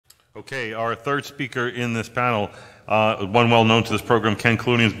Okay, our third speaker in this panel, one well known to this program, Ken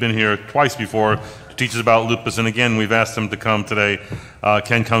Kalunian, has been here twice before to teach us about lupus, and again, we've asked him to come today.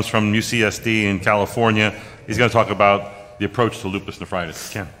 Ken comes from UCSD in California. He's going to talk about the approach to lupus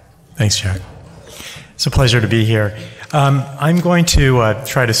nephritis. Ken. Thanks, Jack. It's a pleasure to be here. I'm going to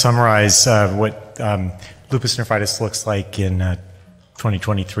try to summarize what lupus nephritis looks like in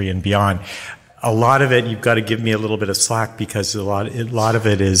 2023 and beyond. A lot of it, you've got to give me a little bit of slack because a lot of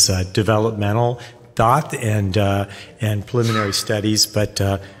it is developmental thought and preliminary studies, but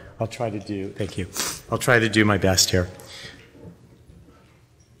I'll try to do, thank you. I'll try to do my best here.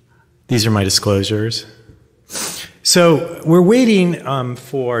 These are my disclosures. So we're waiting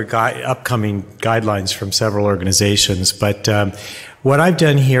for upcoming guidelines from several organizations, but what I've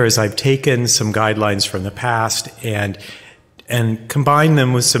done here is I've taken some guidelines from the past and combine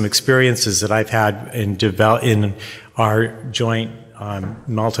them with some experiences that I've had in our joint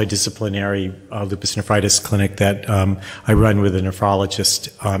multidisciplinary lupus nephritis clinic that I run with a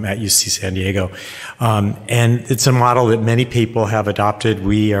nephrologist at UC San Diego. And it's a model that many people have adopted.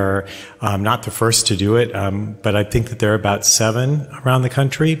 We are not the first to do it, but I think that there are about 7 around the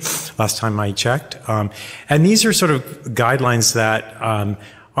country, last time I checked. And these are sort of guidelines that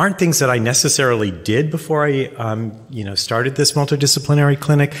aren't things that I necessarily did before I, started this multidisciplinary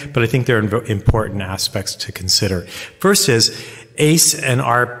clinic, but I think they're important aspects to consider. First is ACE and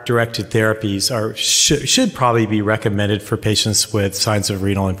ARP-directed therapies should probably be recommended for patients with signs of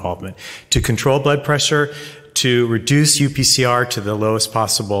renal involvement to control blood pressure, to reduce UPCR to the lowest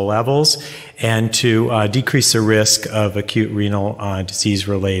possible levels, and to decrease the risk of acute renal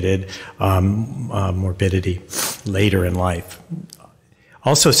disease-related morbidity later in life.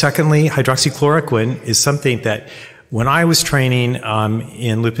 Also, secondly, hydroxychloroquine is something that when I was training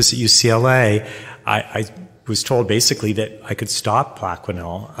in lupus at UCLA, I was told basically that I could stop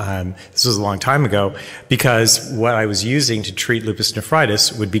Plaquenil. This was a long time ago, because what I was using to treat lupus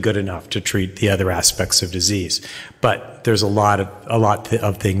nephritis would be good enough to treat the other aspects of disease. But there's a lot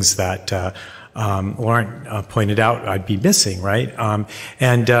of things that Lauren pointed out I'd be missing, right?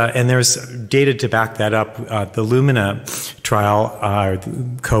 And there's data to back that up. The Lumina trial,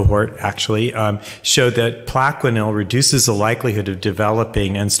 cohort actually, showed that Plaquenil reduces the likelihood of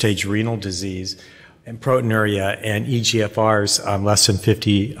developing end-stage renal disease and proteinuria and EGFRs less than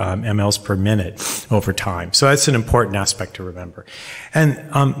 50 mLs per minute over time. So that's an important aspect to remember. And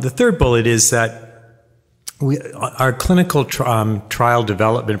the third bullet is that our clinical trial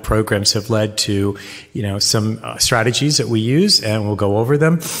development programs have led to, some strategies that we use, and we'll go over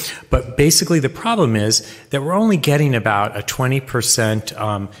them. But basically, the problem is that we're only getting about a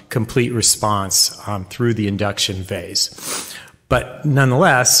 20% complete response through the induction phase. But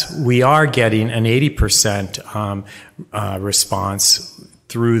nonetheless, we are getting an 80% response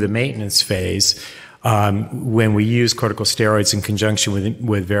through the maintenance phase when we use corticosteroids in conjunction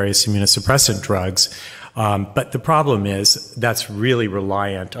with various immunosuppressant drugs. But the problem is that's really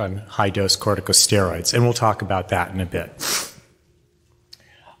reliant on high-dose corticosteroids, and we'll talk about that in a bit.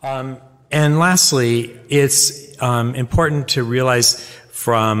 And lastly, it's important to realize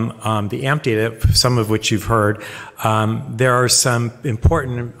from the AMP data, some of which you've heard, there are some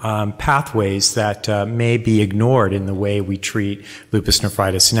important pathways that may be ignored in the way we treat lupus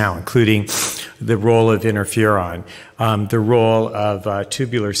nephritis now, including the role of interferon, the role of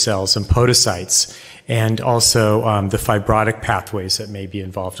tubular cells and podocytes, and also the fibrotic pathways that may be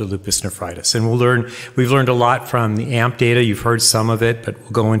involved in lupus nephritis. And we've learned a lot from the AMP data. You've heard some of it, but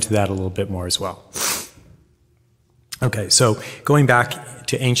we'll go into that a little bit more as well. Okay, so going back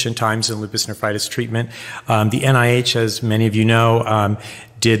to ancient times in lupus nephritis treatment, the NIH, as many of you know,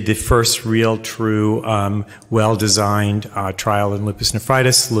 did the first real, true, well-designed trial in lupus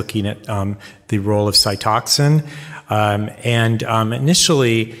nephritis, looking at the role of Cytoxan.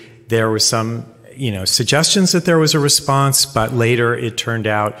 Initially, there was some suggestions that there was a response, but later it turned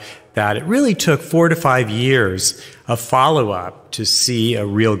out that it really took 4 to 5 years of follow-up to see a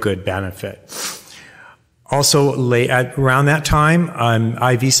real good benefit. Also, around that time,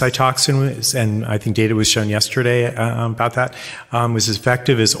 IV Cytoxan was, and I think data was shown yesterday about that, was as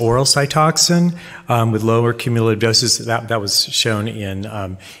effective as oral Cytoxan with lower cumulative doses. That was shown in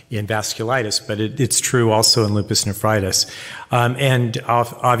vasculitis, but it's true also in lupus nephritis. And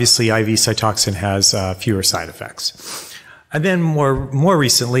obviously, IV Cytoxan has fewer side effects. And then more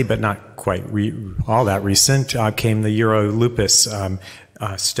recently, but not quite all that recent, came the Euro Lupus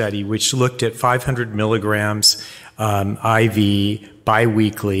study, which looked at 500 milligrams IV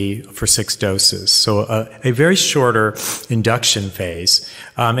biweekly for 6 doses. So a very shorter induction phase,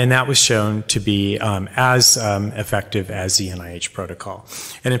 and that was shown to be as effective as the NIH protocol.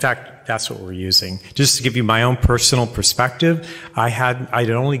 And in fact, that's what we're using. Just to give you my own personal perspective, I'd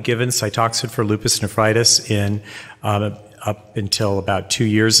only given Cytoxan for lupus nephritis up until about 2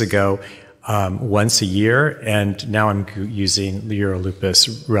 years ago, once a year, and now I'm using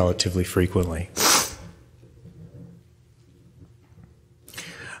Lupus relatively frequently.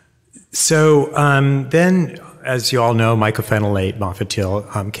 So then, as you all know, mycophenolate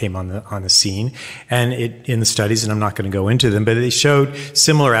mofetil came on the scene, and in the studies, and I'm not going to go into them, but they showed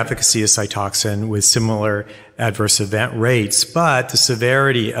similar efficacy as Cytoxan with similar adverse event rates, but the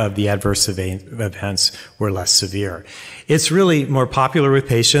severity of the adverse events were less severe. It's really more popular with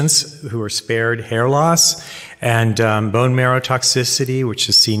patients who are spared hair loss and bone marrow toxicity, which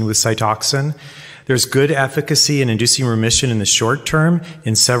is seen with Cytoxan. There's good efficacy in inducing remission in the short term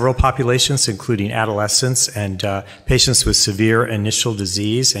in several populations, including adolescents and patients with severe initial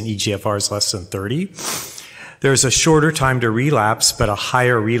disease and EGFRs less than 30. There's a shorter time to relapse, but a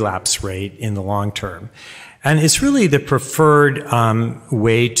higher relapse rate in the long term. And it's really the preferred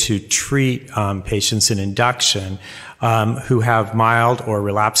way to treat patients in induction who have mild or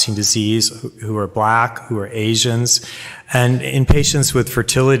relapsing disease, who are Black, who are Asians, and in patients with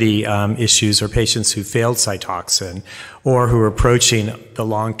fertility issues or patients who failed Cytoxan or who are approaching the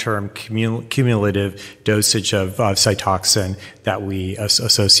long-term cumulative dosage of Cytoxan that we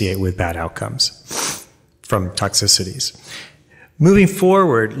associate with bad outcomes from toxicities. Moving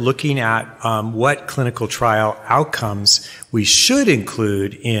forward, looking at what clinical trial outcomes we should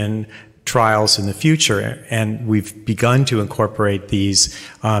include in trials in the future, and we've begun to incorporate these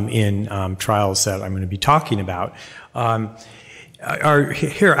in trials that I'm going to be talking about, are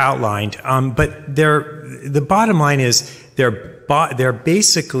here outlined. But the bottom line is they're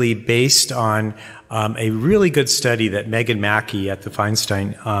basically based on a really good study that Megan Mackey at the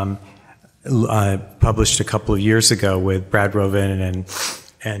Feinstein published a couple of years ago with Brad Rovin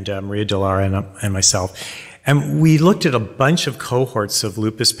and Maria Delara and myself. And we looked at a bunch of cohorts of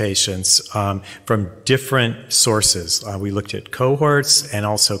lupus patients from different sources. We looked at cohorts and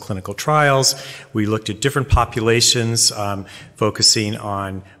also clinical trials. We looked at different populations focusing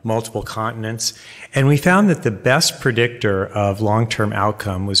on multiple continents. And we found that the best predictor of long-term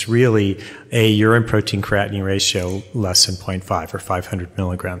outcome was really a urine protein creatinine ratio less than 0.5 or 500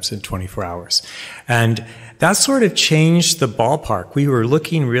 milligrams in 24 hours. And that sort of changed the ballpark. We were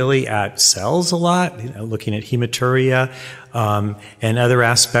looking really at cells a lot, looking at hematuria and other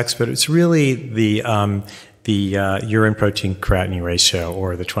aspects, but it's really the urine protein creatinine ratio,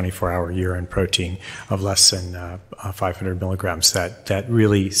 or the 24-hour urine protein of less than 500 milligrams that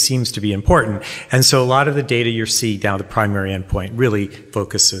really seems to be important. And so a lot of the data you see down the primary endpoint really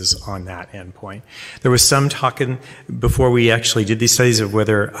focuses on that endpoint. There was some talking before we actually did these studies of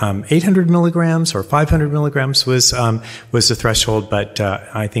whether 800 milligrams or 500 milligrams was the threshold, but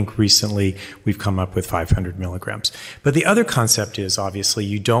I think recently we've come up with 500 milligrams. But the other concept is, obviously,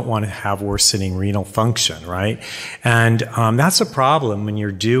 you don't want to have worsening renal function, right? And that's a problem when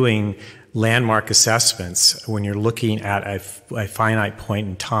you're doing landmark assessments, when you're looking at a finite point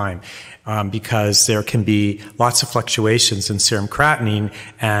in time, because there can be lots of fluctuations in serum creatinine,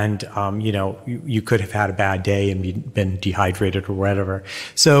 and you could have had a bad day and been dehydrated or whatever.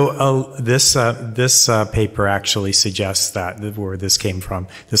 So this paper actually suggests that, where this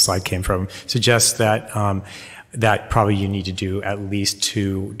slide came from, suggests that that probably you need to do at least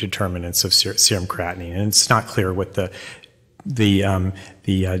 2 determinants of serum creatinine, and it's not clear what the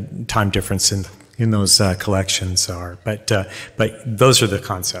time difference in those collections are, but those are the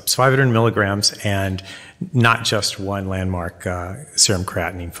concepts: 500 milligrams and not just one landmark serum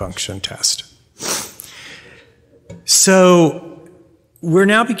creatinine function test. So we're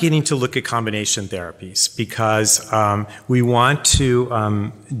now beginning to look at combination therapies because we want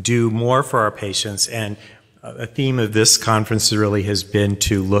to do more for our patients, and a theme of this conference really has been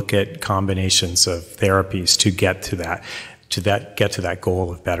to look at combinations of therapies to get to that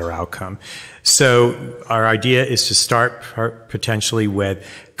goal of better outcome. So our idea is to start potentially with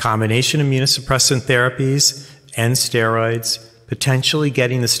combination immunosuppressant therapies and steroids, potentially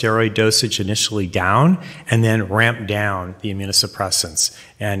getting the steroid dosage initially down, and then ramp down the immunosuppressants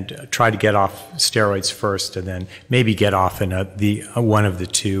and try to get off steroids first, and then maybe get off in one of the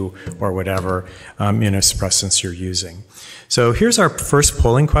 2 or whatever immunosuppressants you're using. So here's our first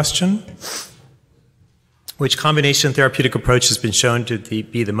polling question: which combination therapeutic approach has been shown to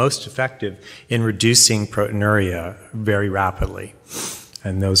be the most effective in reducing proteinuria very rapidly?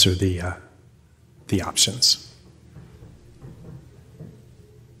 And those are the options.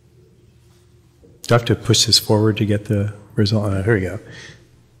 Do I have to push this forward to get the result? Here we go.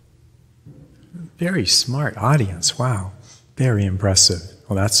 Very smart audience. Wow. Very impressive.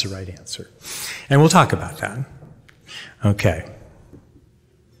 Well, that's the right answer. And we'll talk about that. Okay.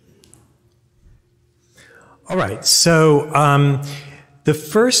 All right. So the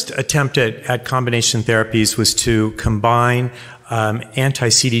first attempt at combination therapies was to combine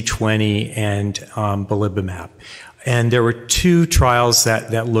anti-CD20 and belimumab. And there were two trials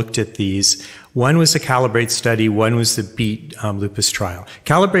that looked at these. One was the Calibrate study, one was the BEAT lupus trial.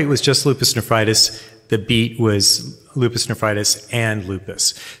 Calibrate was just lupus nephritis, the BEAT was lupus nephritis and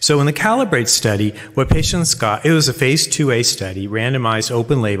lupus. So in the Calibrate study, what patients got, it was a phase 2A study, randomized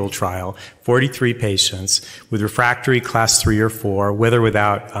open label trial, 43 patients with refractory class 3 or 4, with or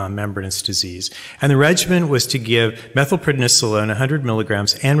without membranous disease. And the regimen was to give methylprednisolone 100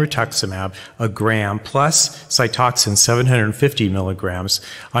 milligrams and rituximab a gram plus Cytoxan 750 milligrams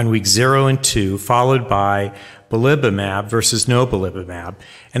on week 0 and 2, followed by belimumab versus no belimumab.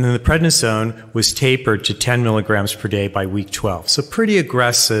 And then the prednisone was tapered to 10 milligrams per day by week 12. So pretty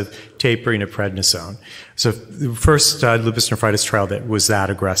aggressive tapering of prednisone. So the first lupus nephritis trial that was that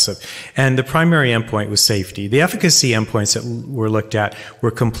aggressive. And the primary endpoint was safety. The efficacy endpoints that were looked at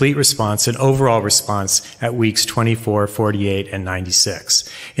were complete response and overall response at weeks 24, 48, and 96.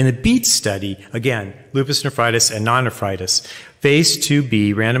 In the BEAT study, again, lupus nephritis and non-nephritis, phase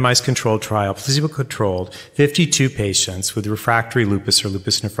 2B randomized controlled trial, placebo-controlled, 52 patients with refractory lupus or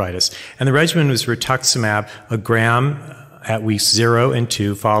lupus nephritis. And the regimen was rituximab, a gram at weeks 0 and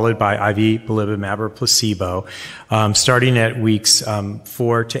 2, followed by IV belimumab or placebo, starting at weeks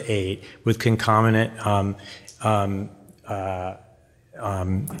 4 to 8 with concomitant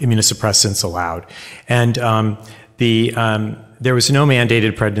immunosuppressants allowed. And there was no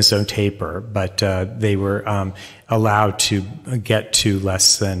mandated prednisone taper, but they were allowed to get to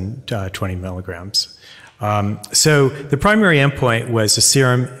less than 20 milligrams. So the primary endpoint was a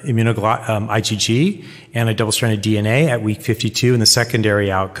serum IgG and a double-stranded DNA at week 52, and the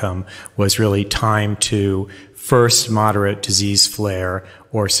secondary outcome was really time to first moderate disease flare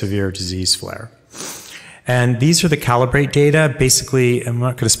or severe disease flare. And these are the Calibrate data. Basically, I'm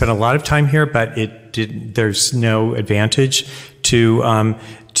not going to spend a lot of time here, but there's no advantage to the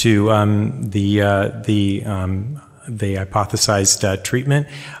hypothesized treatment.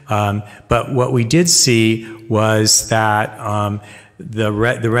 But what we did see was that the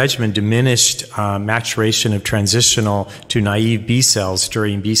regimen diminished maturation of transitional to naive B cells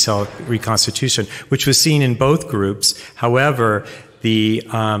during B cell reconstitution, which was seen in both groups. However, the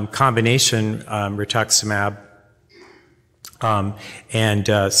combination rituximab and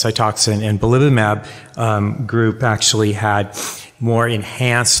Cytoxan and belimumab group actually had more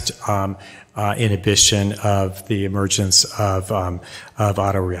enhanced inhibition of the emergence of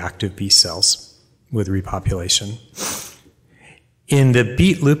autoreactive B cells with repopulation. In the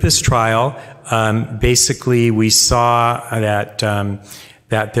BEAT lupus trial, basically we saw that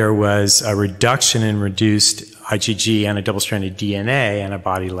there was a reduction in reduced IgG and a double-stranded DNA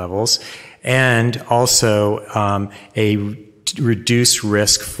antibody levels, and also a reduced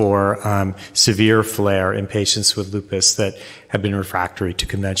risk for severe flare in patients with lupus that have been refractory to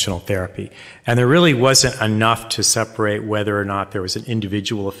conventional therapy. And there really wasn't enough to separate whether or not there was an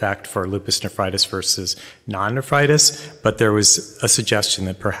individual effect for lupus nephritis versus non-nephritis, but there was a suggestion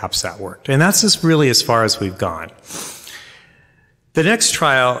that perhaps that worked. And that's just really as far as we've gone. The next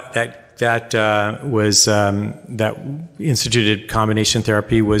trial that instituted combination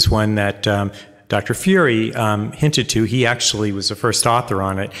therapy was one that Dr. Fury hinted to. He actually was the first author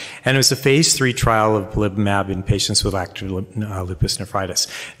on it, and it was a phase 3 trial of belimumab in patients with active lupus nephritis.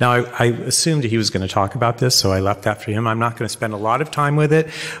 Now, I assumed he was going to talk about this, so I left that for him. I'm not going to spend a lot of time with it,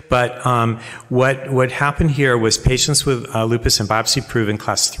 but what happened here was patients with lupus and biopsy-proven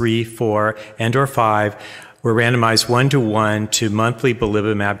class 3, 4, and/or 5 were randomized 1-to-1 to monthly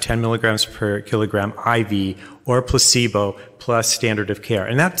belimumab, 10 milligrams per kilogram IV, or placebo plus standard of care.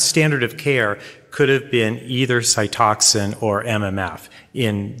 And that standard of care could have been either Cytoxan or MMF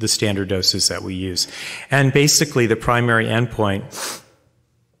in the standard doses that we use. And basically the primary endpoint,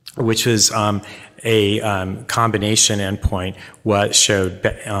 which was a combination endpoint, showed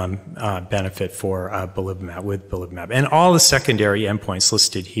benefit for belimumab. And all the secondary endpoints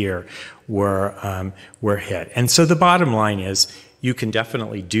listed here were hit. And so the bottom line is, you can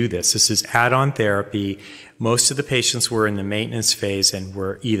definitely do this. This is add-on therapy. Most of the patients were in the maintenance phase and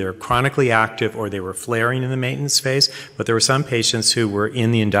were either chronically active or they were flaring in the maintenance phase, but there were some patients who were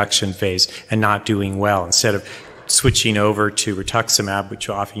in the induction phase and not doing well. Instead of switching over to rituximab, which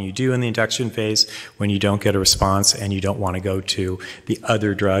often you do in the induction phase when you don't get a response and you don't want to go to the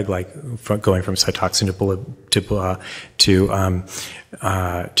other drug, like going from Cytoxan to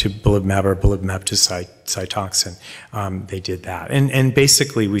belimumab or belimumab to Cytoxan. They did that. And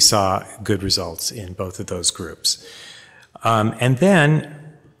basically, we saw good results in both of those groups. And then,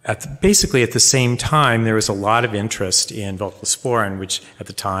 basically at the same time, there was a lot of interest in voclosporin, which at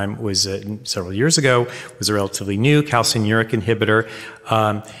the time was, several years ago, was a relatively new calcinuric inhibitor.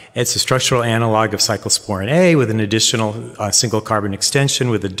 It's a structural analog of cyclosporin A with an additional single carbon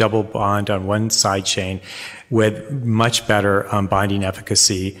extension with a double bond on one side chain with much better binding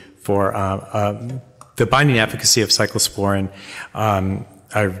efficacy for the binding efficacy of cyclosporin,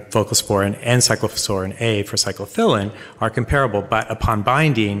 voclosporin and cyclosporin A for cyclophilin are comparable, but upon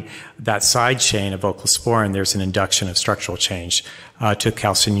binding that side chain of voclosporin, there's an induction of structural change to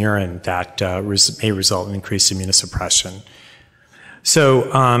calcineurin that may result in increased immunosuppression.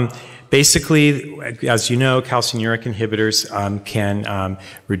 So basically, as you know, calcinuric inhibitors can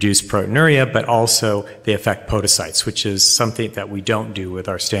reduce proteinuria, but also they affect podocytes, which is something that we don't do with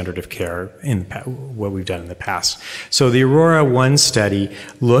our standard of care in what we've done in the past. So the Aurora 1 study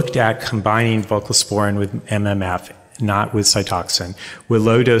looked at combining voclosporin with MMF, not with Cytoxan, with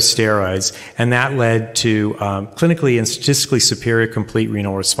low-dose steroids, and that led to clinically and statistically superior complete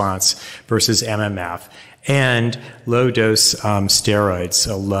renal response versus MMF, and low-dose steroids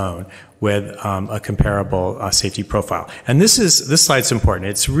alone with a comparable safety profile. And this slide's important.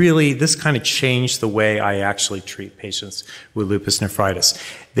 It's really, this kind of changed the way I actually treat patients with lupus nephritis.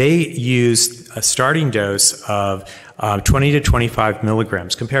 They used a starting dose of 20 to 25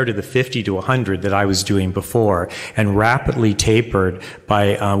 milligrams compared to the 50 to 100 that I was doing before, and rapidly tapered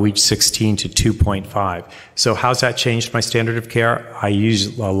by week 16 to 2.5. So how's that changed my standard of care? I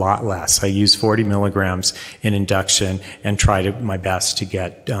use a lot less. I use 40 milligrams in induction and try my best to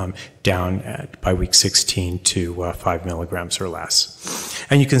get down by week 16 to 5 milligrams or less.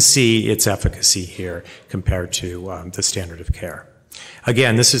 And you can see its efficacy here compared to the standard of care.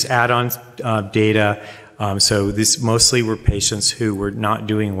 Again, this is add-on data. So this mostly were patients who were not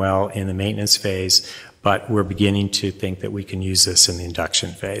doing well in the maintenance phase, but we're beginning to think that we can use this in the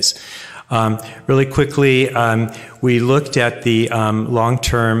induction phase. Really quickly, we looked at the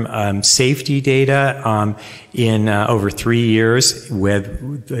long-term safety data in over 3 years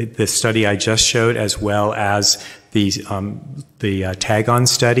with the study I just showed, as well as the tag-on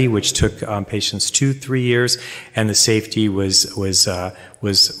study, which took patients 2-3 years, and the safety was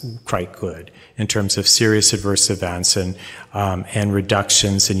quite good in terms of serious adverse events, and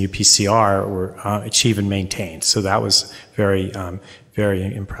reductions in UPCR were achieved and maintained. So that was very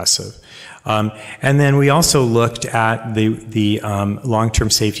impressive. And then we also looked at the long-term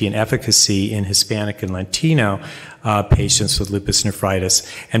safety and efficacy in Hispanic and Latino patients with lupus nephritis.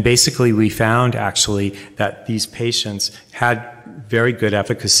 And basically we found actually that these patients had very good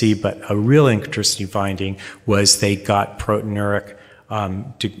efficacy, but a real interesting finding was they got proteinuric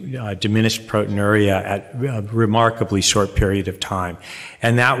diminished proteinuria at a remarkably short period of time.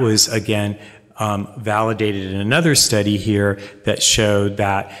 And that was, again, validated in another study here that showed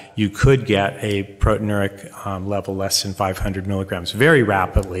that you could get a proteinuric level less than 500 milligrams very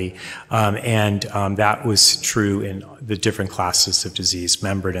rapidly, and that was true in the different classes of disease,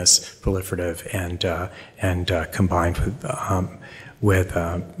 membranous, proliferative, and combined with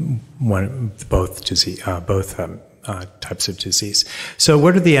both types of disease. So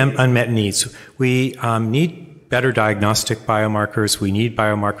what are the unmet needs? We need better diagnostic biomarkers, we need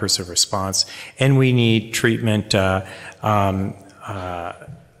biomarkers of response, and we need treatment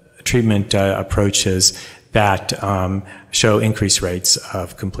approaches that show increased rates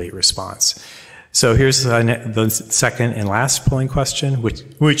of complete response. So here's the second and last polling question.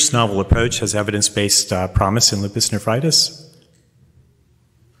 Which novel approach has evidence-based promise in lupus nephritis?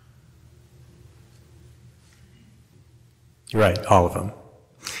 You're right, all of them.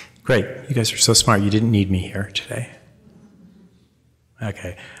 Great, you guys are so smart. You didn't need me here today.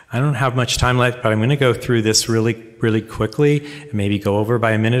 Okay, I don't have much time left, but I'm going to go through this really quickly and maybe go over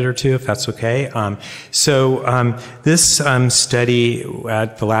by a minute or two, if that's okay. This study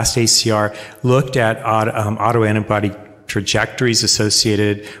at the last ACR looked at autoantibody trajectories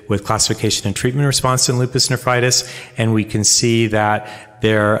associated with classification and treatment response in lupus nephritis, and we can see that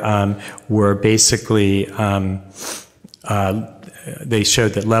there were basically they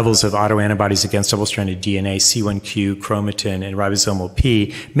showed that levels of autoantibodies against double-stranded DNA, C1q, chromatin, and ribosomal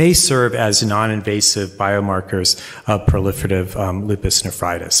P may serve as non-invasive biomarkers of proliferative lupus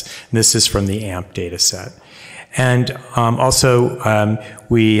nephritis. And this is from the AMP data set. And also,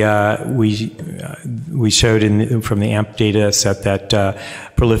 we showed from the AMP data set that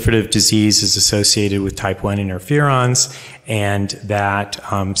proliferative disease is associated with type 1 interferons, and that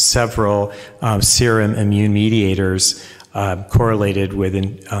several serum immune mediators correlated with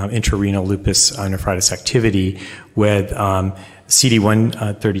intrarenal lupus nephritis activity with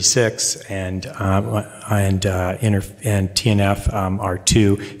CD136 and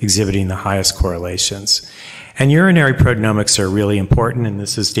TNF-R2 exhibiting the highest correlations. And urinary proteomics are really important, and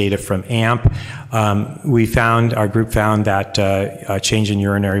this is data from AMP. Our group found that a change in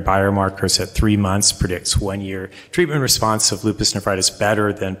urinary biomarkers at 3 months predicts 1 year treatment response of lupus nephritis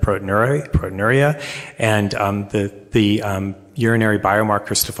better than proteinuria. And the urinary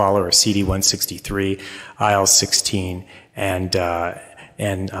biomarkers to follow are CD163, IL-16, and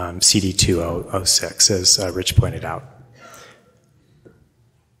CD206, as Rich pointed out.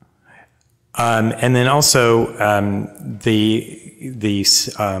 And then also the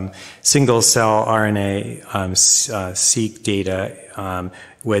single cell RNA seq data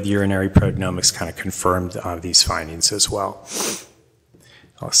with urinary proteomics kind of confirmed these findings as well.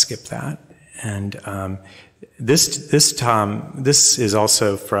 I'll skip that. And this is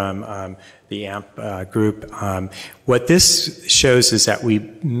also from the AMP group. What this shows is that we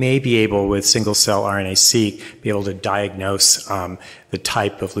may be able, with single-cell RNA-seq, be able to diagnose the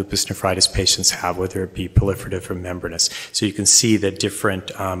type of lupus nephritis patients have, whether it be proliferative or membranous. So you can see that different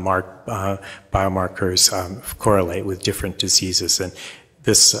biomarkers correlate with different diseases. And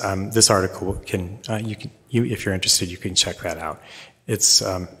this article if you're interested, you can check that out. It's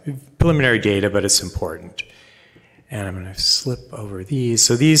preliminary data, but it's important. And I'm going to slip over these.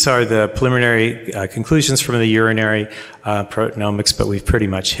 So these are the preliminary conclusions from the urinary proteomics, but we've pretty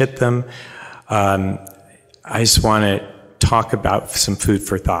much hit them. I just want to talk about some food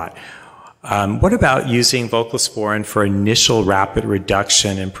for thought. What about using voclosporin for initial rapid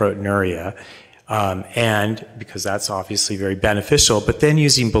reduction in proteinuria? And because that's obviously very beneficial, but then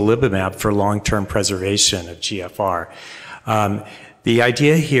using belimumab for long-term preservation of GFR. The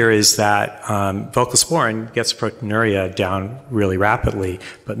idea here is that voclosporin gets proteinuria down really rapidly,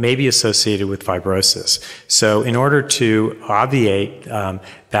 but may be associated with fibrosis. So in order to obviate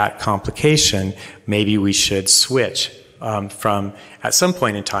that complication, maybe we should switch from, at some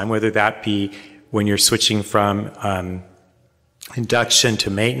point in time, whether that be when you're switching from induction to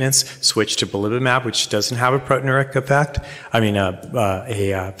maintenance, switch to belimumab, which doesn't have a proteinuric effect, a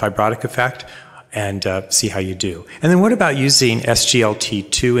fibrotic effect, and see how you do. And then what about using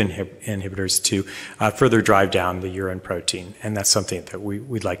SGLT2 inhibitors to further drive down the urine protein? And that's something that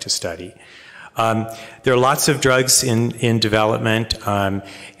we'd like to study. There are lots of drugs in development,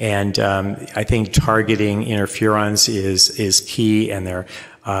 and I think targeting interferons is key, and there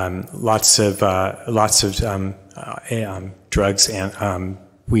are lots of drugs, and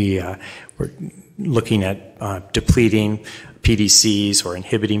we're looking at depleting PDCs or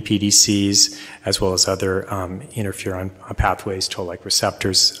inhibiting PDCs, as well as other interferon pathways, toll-like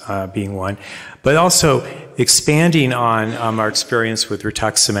receptors being one. But also expanding on our experience with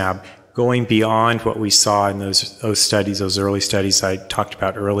rituximab, going beyond what we saw in those studies, those early studies I talked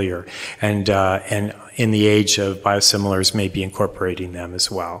about earlier, and in the age of biosimilars, maybe incorporating them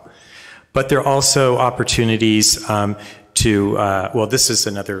as well. But there are also opportunities this is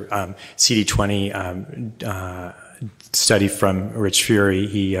another CD20 study from Rich Fury.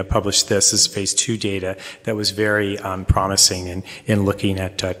 He published this as phase 2 data that was very promising in looking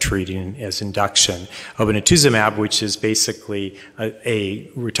at treating as induction. Obinutuzumab, which is basically a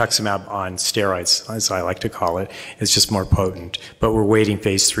rituximab on steroids, as I like to call it, is just more potent. But we're waiting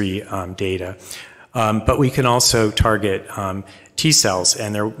phase 3 data. But we can also target T cells,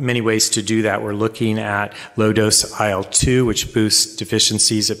 and there are many ways to do that. We're looking at low-dose IL-2, which boosts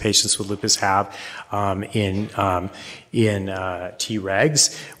deficiencies that patients with lupus have in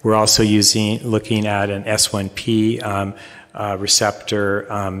Tregs. We're also looking at an S1P receptor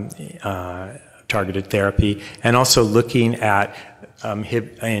targeted therapy, and also looking at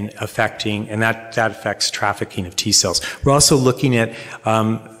affecting, and that affects trafficking of T cells. We're also looking at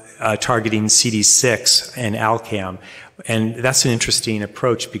targeting CD6 and ALCAM. And that's an interesting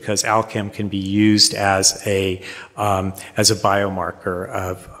approach because ALCAM can be used as a biomarker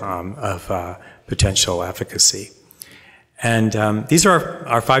of potential efficacy. And these are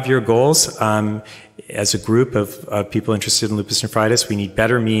our 5-year goals. As a group of people interested in lupus nephritis, we need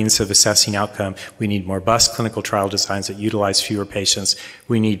better means of assessing outcome. We need more robust clinical trial designs that utilize fewer patients.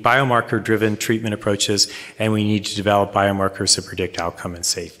 We need biomarker-driven treatment approaches, and we need to develop biomarkers that predict outcome and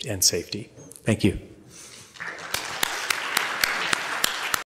safety. Thank you.